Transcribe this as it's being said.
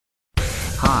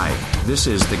Hi, this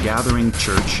is The Gathering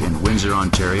Church in Windsor,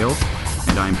 Ontario,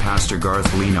 and I'm Pastor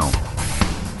Garth Leno.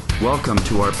 Welcome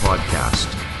to our podcast.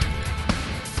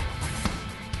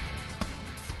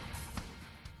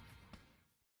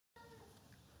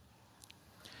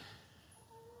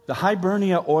 The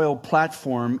Hibernia oil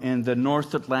platform in the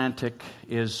North Atlantic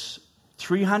is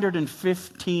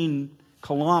 315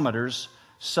 kilometers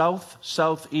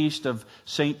southeast of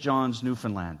St. John's,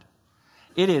 Newfoundland.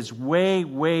 It is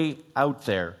way out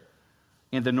there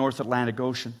in the North Atlantic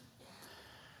Ocean.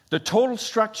 The total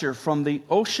structure from the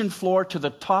ocean floor to the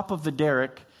top of the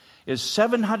derrick is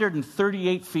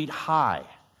 738 feet high,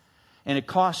 and it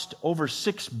cost over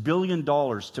 $6 billion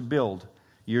to build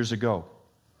years ago.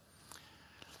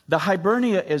 The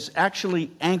Hibernia is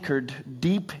actually anchored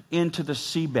deep into the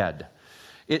seabed.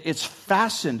 It's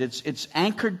fastened, it's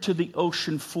anchored to the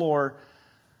ocean floor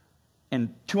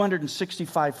in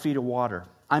 265 feet of water.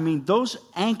 I mean, those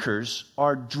anchors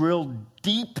are drilled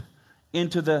deep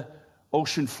into the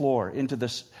ocean floor, into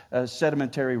the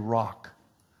sedimentary rock.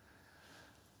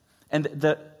 And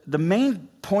the main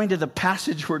point of the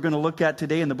passage we're going to look at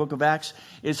today in the book of Acts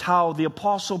is how the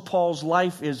Apostle Paul's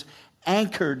life is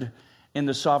anchored in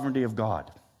the sovereignty of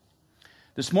God.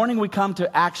 This morning we come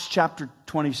to Acts chapter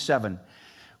 27.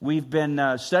 We've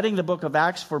been studying the book of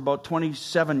Acts for about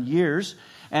 27 years.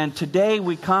 And today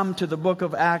we come to the book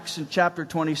of Acts in chapter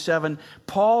 27.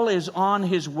 Paul is on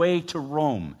his way to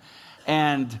Rome.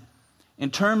 And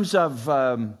in terms of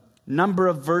number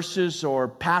of verses or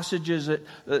passages,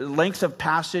 length of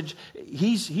passage,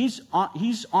 he's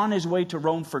on his way to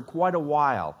Rome for quite a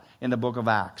while in the book of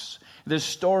Acts. This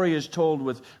story is told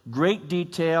with great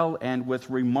detail and with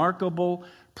remarkable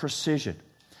precision.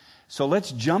 So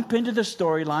let's jump into the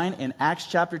storyline in Acts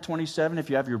chapter 27. If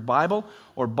you have your Bible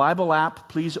or Bible app,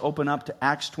 please open up to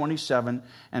Acts 27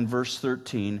 and verse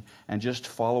 13 and just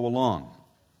follow along.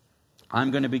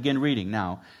 I'm going to begin reading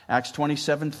now. Acts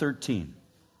 27:13.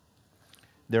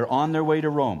 They're on their way to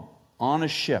Rome, on a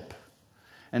ship.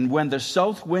 And when the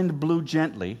south wind blew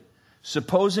gently,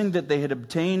 supposing that they had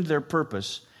obtained their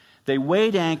purpose, they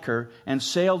weighed anchor and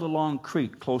sailed along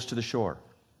Crete close to the shore.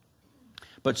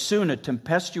 But soon a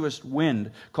tempestuous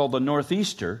wind called the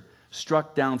northeaster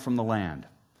struck down from the land.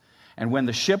 And when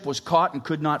the ship was caught and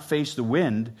could not face the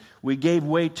wind, we gave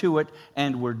way to it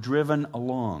and were driven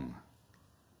along.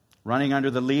 Running under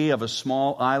the lee of a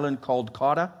small island called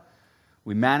Cauda,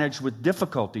 we managed with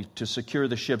difficulty to secure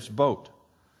the ship's boat.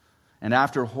 And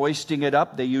after hoisting it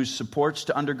up, they used supports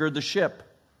to undergird the ship.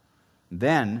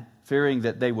 Then, fearing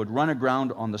that they would run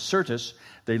aground on the Syrtis,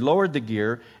 they lowered the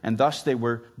gear, and thus they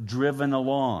were driven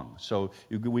along. So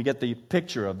we get the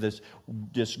picture of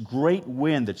this great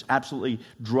wind that's absolutely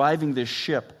driving this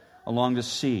ship along the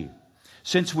sea.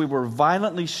 Since we were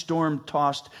violently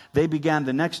storm-tossed, they began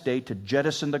the next day to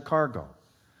jettison the cargo.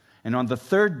 And on the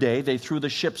third day, they threw the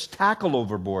ship's tackle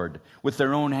overboard with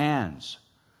their own hands.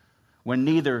 When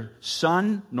neither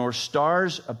sun nor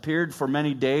stars appeared for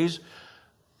many days,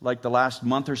 like the last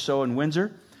month or so in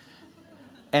Windsor,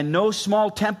 and no small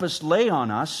tempest lay on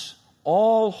us,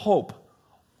 all hope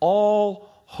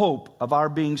of our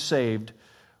being saved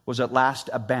was at last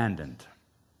abandoned.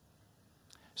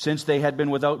 Since they had been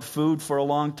without food for a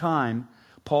long time,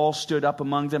 Paul stood up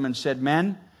among them and said,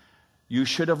 "Men, you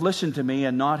should have listened to me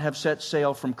and not have set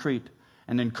sail from Crete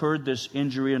and incurred this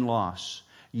injury and loss.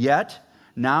 Yet,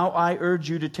 now I urge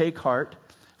you to take heart,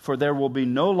 for there will be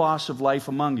no loss of life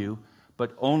among you,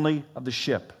 but only of the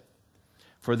ship.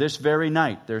 For this very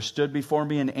night there stood before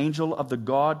me an angel of the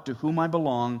God to whom I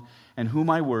belong and whom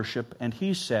I worship, and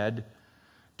he said,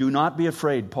 'Do not be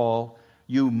afraid, Paul.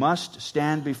 You must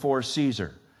stand before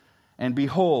Caesar. And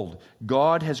behold,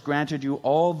 God has granted you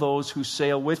all those who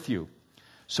sail with you.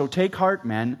 So take heart,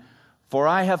 men, for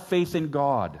I have faith in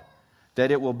God,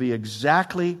 that it will be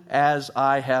exactly as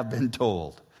I have been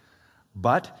told.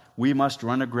 But we must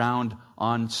run aground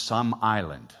on some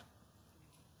island.'"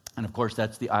 And of course,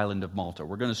 that's the island of Malta.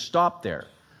 We're going to stop there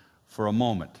for a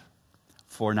moment,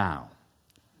 for now.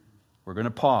 We're going to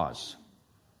pause.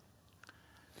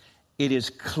 It is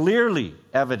clearly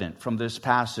evident from this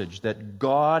passage that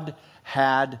God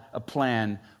had a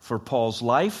plan for Paul's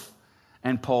life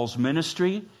and Paul's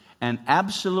ministry, and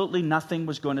absolutely nothing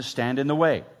was going to stand in the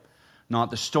way.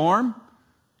 Not the storm,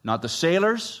 not the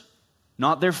sailors,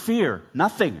 not their fear.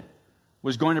 Nothing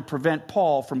was going to prevent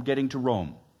Paul from getting to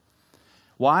Rome.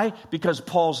 Why? Because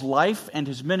Paul's life and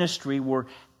his ministry were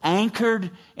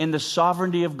anchored in the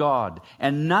sovereignty of God.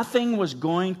 And nothing was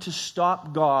going to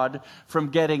stop God from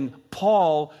getting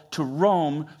Paul to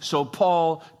Rome so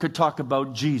Paul could talk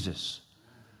about Jesus.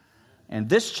 And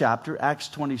this chapter, Acts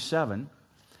 27,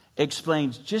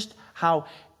 explains just how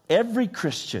every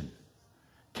Christian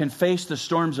can face the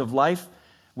storms of life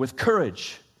with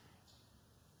courage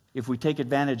if we take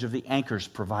advantage of the anchors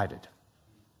provided.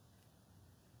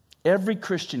 Every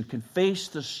Christian can face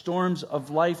the storms of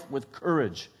life with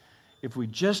courage if we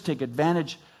just take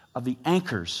advantage of the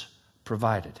anchors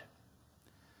provided.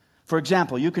 For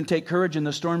example, you can take courage in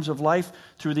the storms of life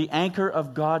through the anchor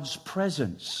of God's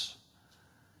presence.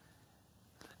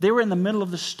 They were in the middle of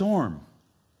the storm,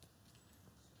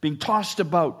 being tossed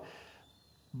about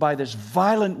by this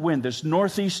violent wind, this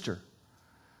northeaster.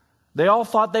 They all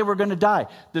thought they were going to die.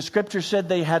 The scripture said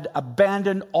they had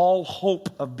abandoned all hope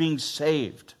of being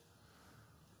saved.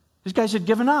 These guys had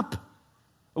given up.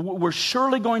 We're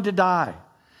surely going to die.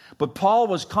 But Paul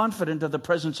was confident of the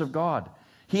presence of God.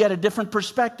 He had a different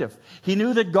perspective. He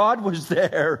knew that God was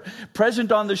there,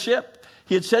 present on the ship.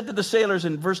 He had said to the sailors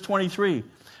in verse 23,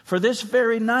 "For this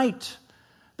very night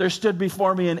there stood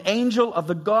before me an angel of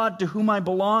the God to whom I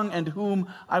belong and whom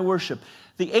I worship."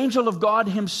 The angel of God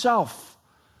himself,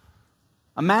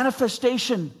 a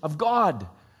manifestation of God,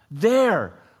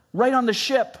 there, right on the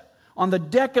ship, on the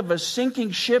deck of a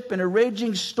sinking ship in a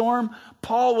raging storm.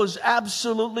 Paul was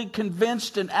absolutely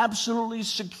convinced and absolutely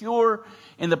secure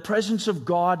in the presence of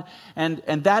God, and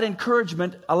that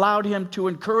encouragement allowed him to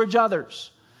encourage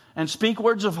others and speak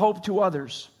words of hope to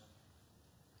others.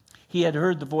 He had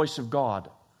heard the voice of God.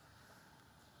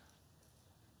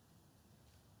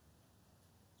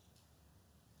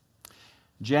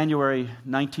 January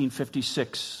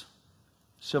 1956,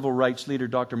 civil rights leader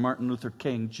Dr. Martin Luther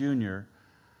King Jr.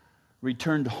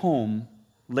 returned home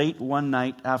late one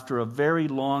night after a very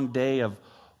long day of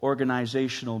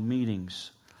organizational meetings.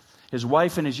 His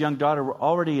wife and his young daughter were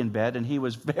already in bed, and he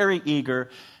was very eager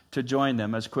to join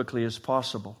them as quickly as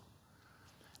possible.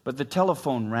 But the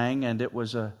telephone rang, and it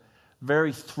was a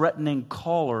very threatening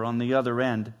caller on the other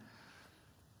end,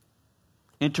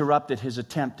 interrupted his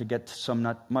attempt to get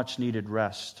some much-needed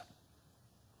rest.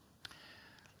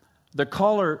 The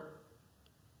caller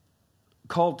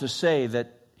called to say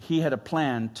that he had a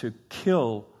plan to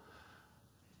kill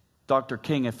Dr.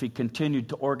 King if he continued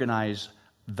to organize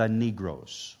the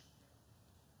Negroes.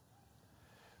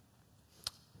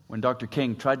 When Dr.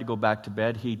 King tried to go back to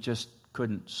bed, he just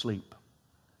couldn't sleep.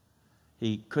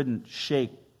 He couldn't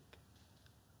shake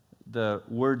the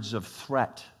words of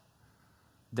threat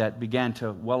that began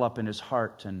to well up in his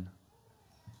heart and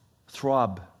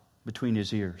throb between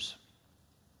his ears.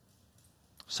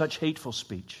 Such hateful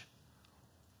speech.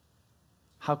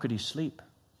 How could he sleep?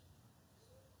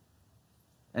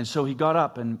 And so he got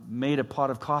up and made a pot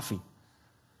of coffee.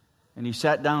 And he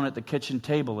sat down at the kitchen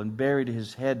table and buried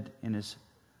his head in his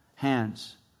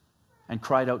hands and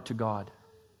cried out to God.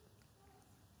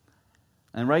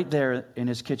 And right there in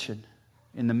his kitchen,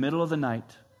 in the middle of the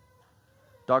night,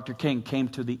 Dr. King came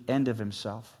to the end of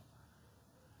himself.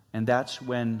 And that's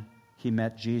when he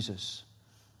met Jesus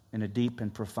in a deep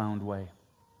and profound way.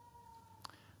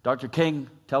 Dr. King,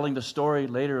 telling the story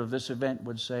later of this event,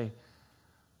 would say,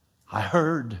 "I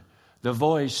heard the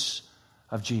voice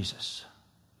of Jesus.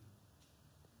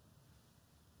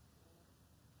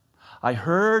 I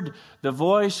heard the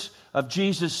voice of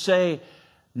Jesus say,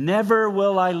 'Never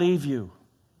will I leave you.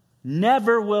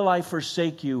 Never will I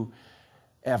forsake you,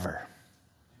 ever.'"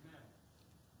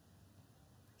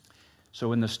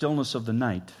 So in the stillness of the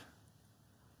night,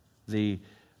 the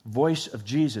voice of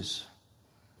Jesus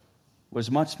was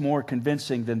much more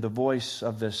convincing than the voice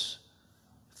of this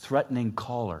threatening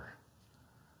caller.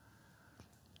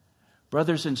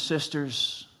 Brothers and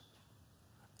sisters,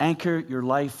 anchor your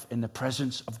life in the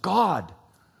presence of God.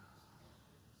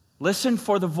 Listen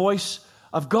for the voice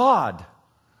of God.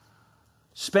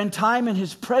 Spend time in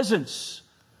His presence.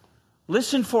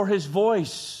 Listen for His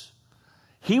voice.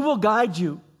 He will guide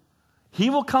you. He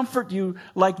will comfort you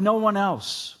like no one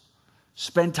else.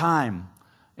 Spend time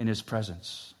in His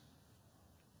presence.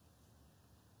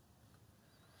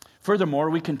 Furthermore,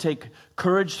 we can take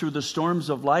courage through the storms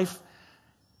of life,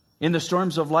 in the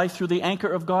storms of life through the anchor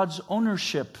of God's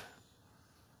ownership.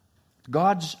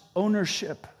 God's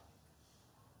ownership.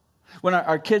 When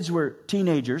our kids were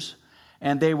teenagers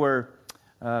and they were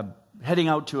heading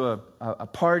out to a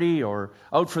party or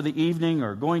out for the evening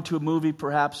or going to a movie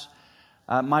perhaps,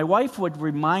 my wife would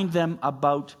remind them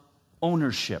about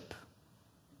ownership.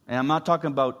 And I'm not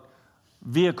talking about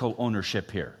vehicle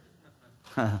ownership here.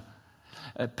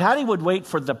 Patty would wait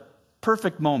for the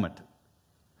perfect moment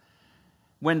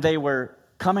when they were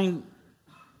coming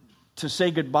to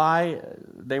say goodbye,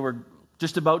 they were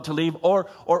just about to leave,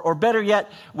 or better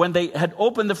yet, when they had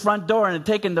opened the front door and had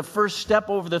taken the first step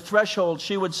over the threshold,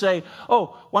 she would say,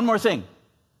 "Oh, one more thing.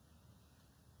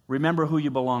 Remember who you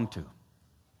belong to."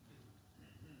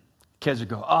 Kids would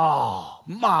go, "Oh,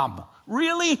 Mom,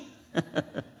 really?"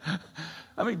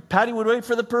 I mean, Patty would wait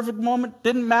for the perfect moment.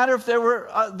 Didn't matter if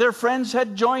their friends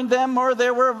had joined them or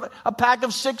there were a pack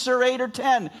of 6 or 8 or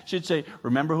 10. She'd say,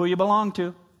 "Remember who you belong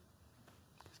to.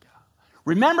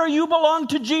 Remember you belong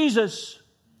to Jesus.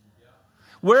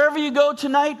 Wherever you go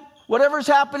tonight, whatever's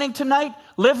happening tonight,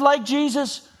 live like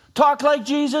Jesus, talk like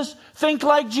Jesus, think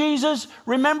like Jesus.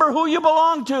 Remember who you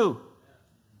belong to."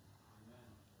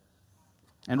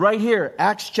 And right here,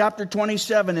 Acts chapter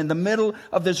 27, in the middle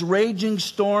of this raging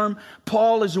storm,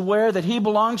 Paul is aware that he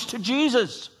belongs to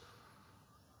Jesus.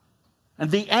 And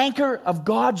the anchor of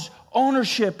God's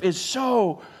ownership is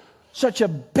such a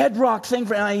bedrock thing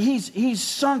for him. He's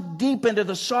sunk deep into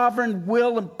the sovereign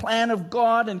will and plan of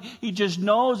God, and he just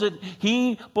knows that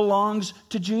he belongs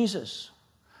to Jesus.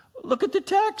 Look at the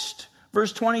text,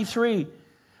 verse 23.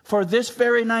 "For this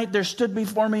very night there stood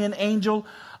before me an angel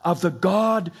of the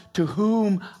God to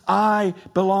whom I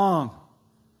belong."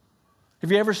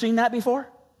 Have you ever seen that before?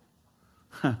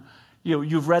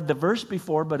 You've read the verse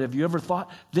before, but have you ever thought,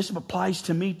 this applies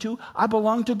to me too? I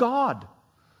belong to God.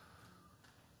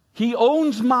 He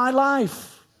owns my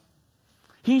life.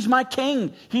 He's my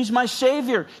king. He's my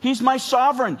savior. He's my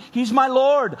sovereign. He's my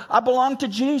Lord. I belong to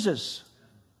Jesus.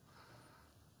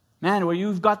 Man, when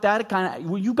you've got that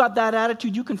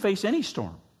attitude, you can face any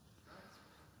storm.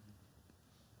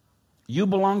 You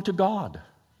belong to God.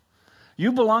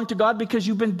 You belong to God because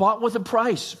you've been bought with a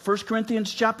price. 1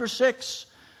 Corinthians chapter 6.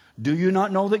 "Do you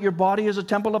not know that your body is a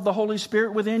temple of the Holy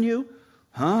Spirit within you?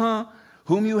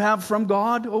 Whom you have from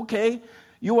God?" Okay.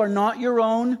 "You are not your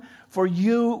own, for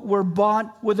you were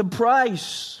bought with a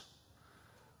price.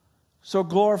 So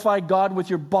glorify God with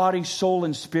your body, soul,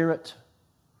 and spirit."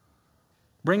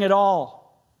 Bring it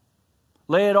all.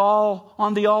 Lay it all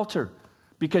on the altar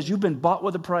because you've been bought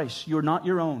with a price. You're not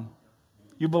your own.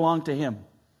 You belong to Him.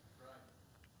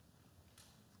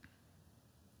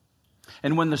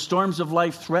 And when the storms of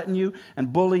life threaten you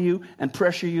and bully you and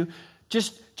pressure you,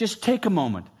 just take a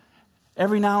moment.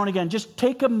 Every now and again, just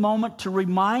take a moment to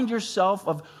remind yourself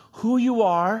of who you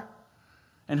are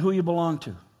and who you belong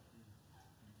to.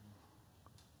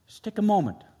 Just take a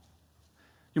moment.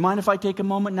 You mind if I take a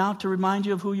moment now to remind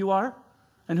you of who you are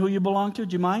and who you belong to?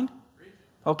 Do you mind?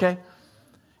 Okay.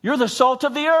 You're the salt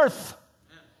of the earth.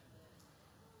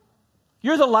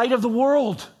 You're the light of the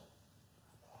world.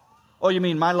 Oh, you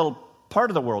mean my little part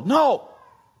of the world? No.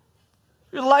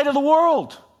 You're the light of the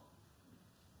world.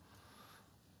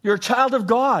 You're a child of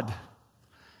God.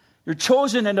 You're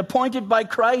chosen and appointed by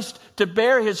Christ to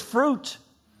bear His fruit.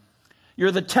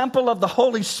 You're the temple of the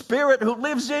Holy Spirit who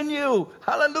lives in you.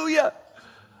 Hallelujah.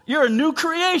 You're a new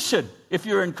creation if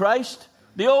you're in Christ.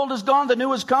 The old is gone, the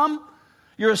new has come.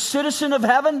 You're a citizen of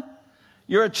heaven.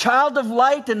 You're a child of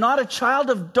light and not a child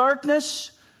of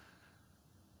darkness.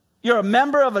 You're a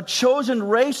member of a chosen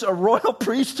race, a royal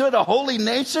priesthood, a holy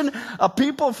nation, a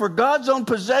people for God's own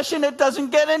possession. It doesn't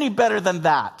get any better than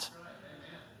that.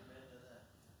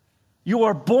 You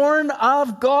are born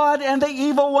of God, and the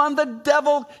evil one, the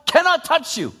devil, cannot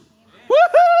touch you.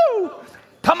 Woohoo!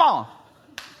 Come on.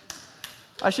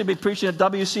 I should be preaching at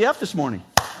WCF this morning.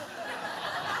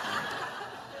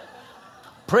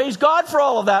 Praise God for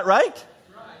all of that, right?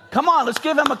 Come on, let's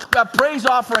give Him a praise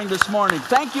offering this morning.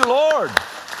 Thank you, Lord.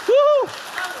 Woo!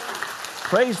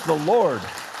 Praise the Lord.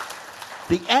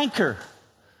 The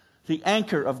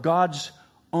anchor of God's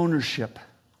ownership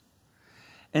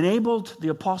enabled the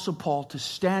Apostle Paul to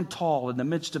stand tall in the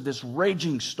midst of this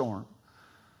raging storm.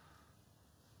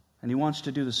 And he wants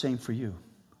to do the same for you.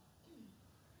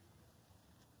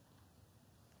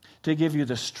 To give you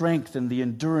the strength and the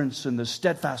endurance and the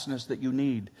steadfastness that you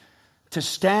need to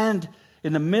stand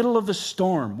in the middle of the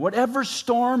storm, whatever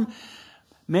storm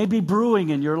may be brewing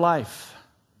in your life.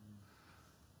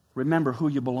 Remember who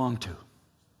you belong to.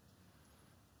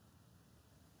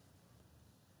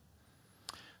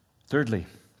 Thirdly,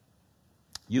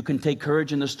 you can take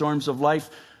courage in the storms of life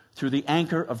through the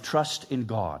anchor of trust in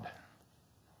God.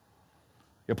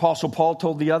 The Apostle Paul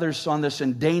told the others on this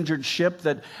endangered ship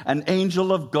that an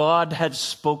angel of God had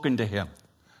spoken to him.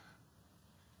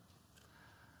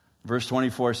 Verse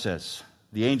 24 says,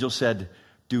 the angel said,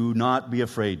 "Do not be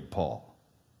afraid, Paul.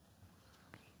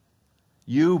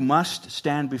 You must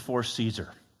stand before Caesar.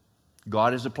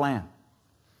 God has a plan.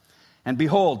 And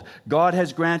behold, God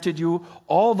has granted you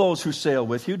all those who sail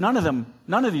with you." None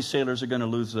of these sailors are going to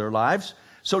lose their lives.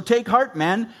 "So take heart,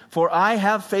 men, for I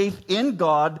have faith in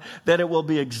God that it will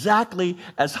be exactly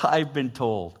as I've been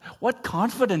told." What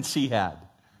confidence he had.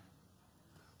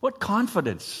 What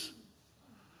confidence.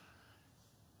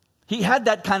 He had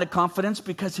that kind of confidence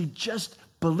because he just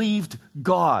believed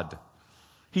God.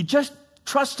 He just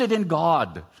trusted in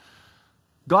God.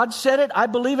 God said it, I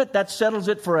believe it, that settles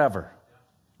it forever.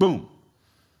 Boom.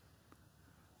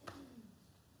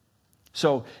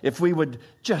 So if we would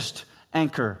just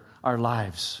anchor our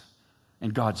lives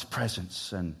in God's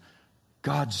presence and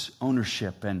God's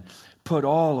ownership and put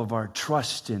all of our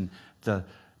trust in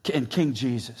King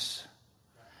Jesus,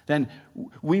 then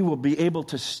we will be able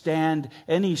to stand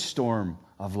any storm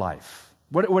of life.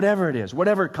 Whatever it is,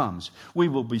 whatever comes, we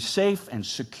will be safe and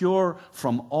secure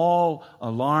from all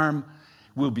alarm.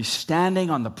 We'll be standing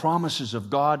on the promises of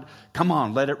God. Come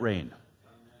on, let it rain.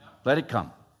 Let it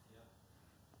come.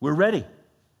 We're ready.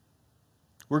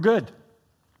 We're good.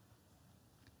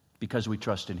 Because we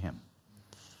trust in Him.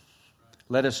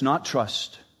 Let us not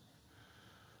trust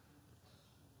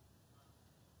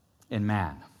in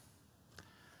man.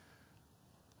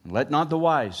 Let not the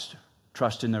wise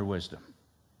trust in their wisdom.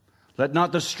 Let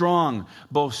not the strong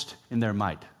boast in their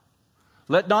might.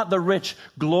 Let not the rich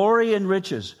glory in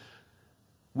riches.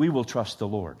 We will trust the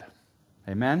Lord.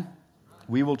 Amen?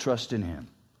 We will trust in Him.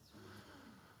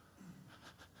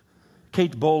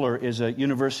 Kate Bowler is a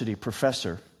university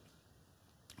professor.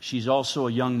 She's also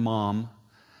a young mom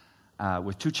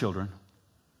with 2 children.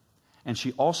 And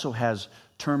she also has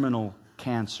terminal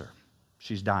cancer.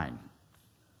 She's dying.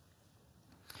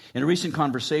 In a recent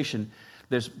conversation,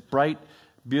 this bright,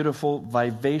 beautiful,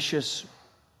 vivacious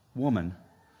woman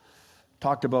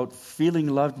talked about feeling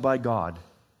loved by God,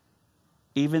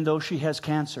 even though she has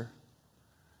cancer.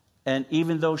 And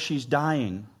even though she's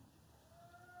dying,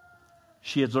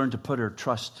 she had learned to put her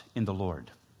trust in the Lord.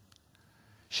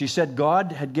 She said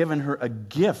God had given her a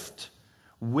gift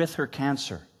with her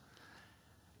cancer.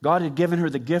 God had given her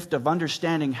the gift of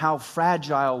understanding how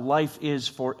fragile life is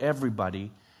for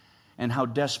everybody and how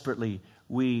desperately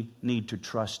we need to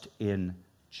trust in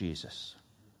Jesus.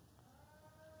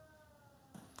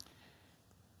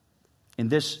 In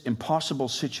this impossible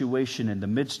situation, in the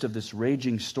midst of this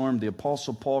raging storm, the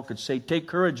Apostle Paul could say, "Take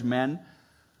courage, men.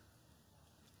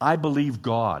 I believe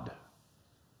God.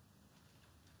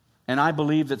 And I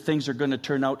believe that things are going to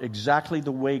turn out exactly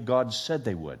the way God said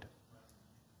they would.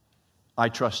 I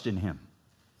trust in Him."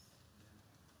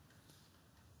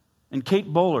 And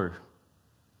Kate Bowler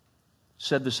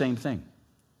said the same thing.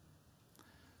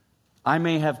 I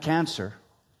may have cancer,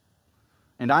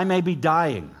 and I may be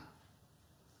dying,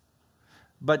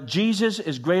 but Jesus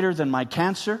is greater than my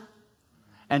cancer,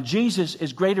 and Jesus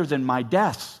is greater than my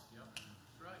death,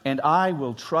 and I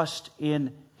will trust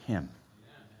in Him.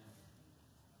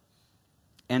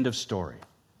 End of story.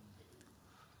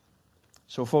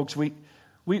 So, folks, we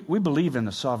believe in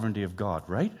the sovereignty of God,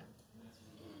 right?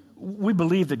 We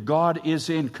believe that God is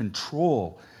in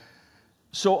control.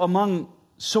 So among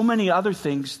so many other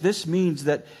things, this means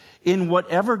that in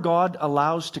whatever God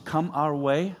allows to come our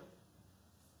way,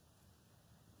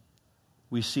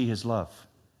 we see His love.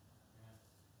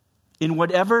 In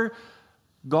whatever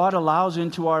God allows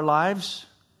into our lives,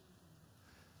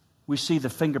 we see the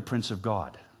fingerprints of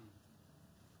God.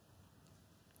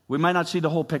 We might not see the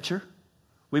whole picture.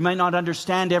 We might not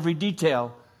understand every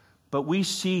detail, but we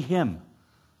see Him.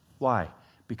 Why?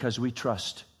 Because we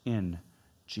trust in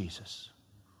Jesus.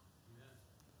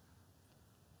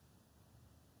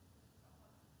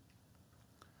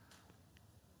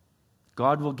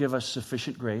 God will give us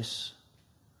sufficient grace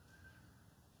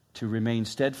to remain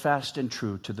steadfast and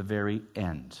true to the very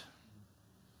end.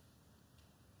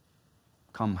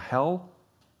 Come hell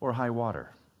or high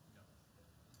water,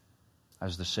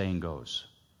 as the saying goes,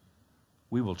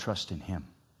 we will trust in Him.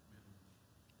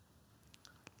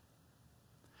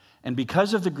 And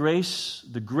because of the grace,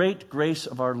 the great grace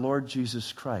of our Lord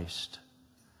Jesus Christ,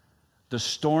 the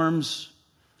storms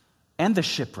and the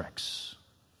shipwrecks,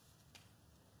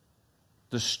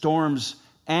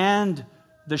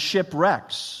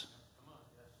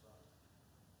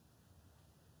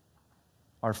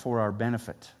 are for our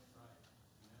benefit.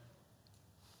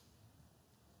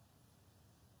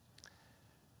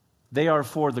 They are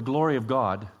for the glory of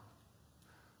God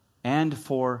and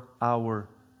for our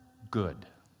good.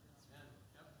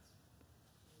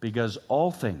 Because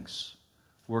all things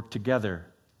work together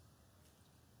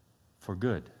for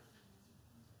good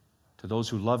to those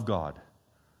who love God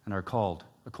and are called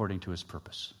according to His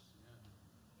purpose.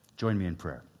 Join me in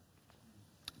prayer.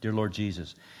 Dear Lord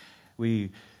Jesus,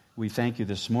 we thank You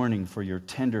this morning for Your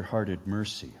tender-hearted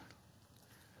mercy.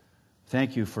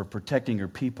 Thank You for protecting Your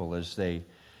people as they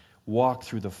walk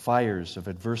through the fires of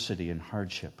adversity and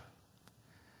hardship.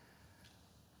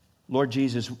 Lord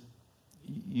Jesus,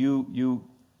 you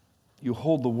You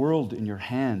hold the world in your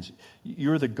hands.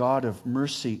 You're the God of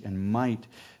mercy and might.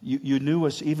 You knew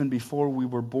us even before we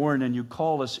were born, and you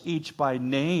call us each by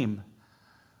name.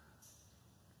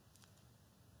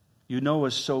 You know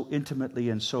us so intimately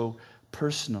and so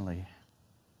personally.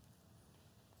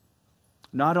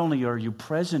 Not only are you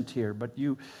present here, but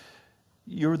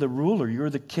you're the ruler, you're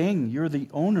the king, you're the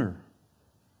owner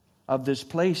of this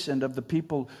place and of the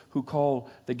people who call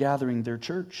the gathering their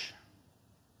church.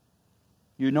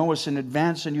 You know us in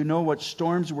advance, and you know what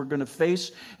storms we're going to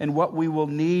face and what we will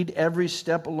need every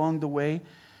step along the way.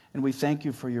 And we thank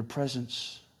you for your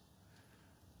presence.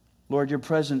 Lord, your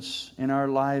presence in our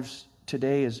lives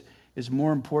today is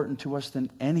more important to us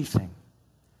than anything.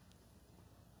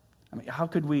 I mean, how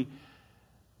could we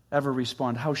ever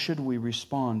respond? How should we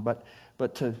respond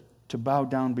but to bow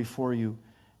down before you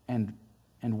and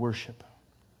worship?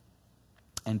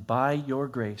 And by your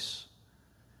grace,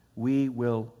 we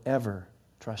will ever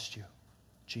trust you,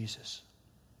 Jesus.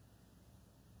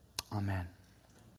 Amen.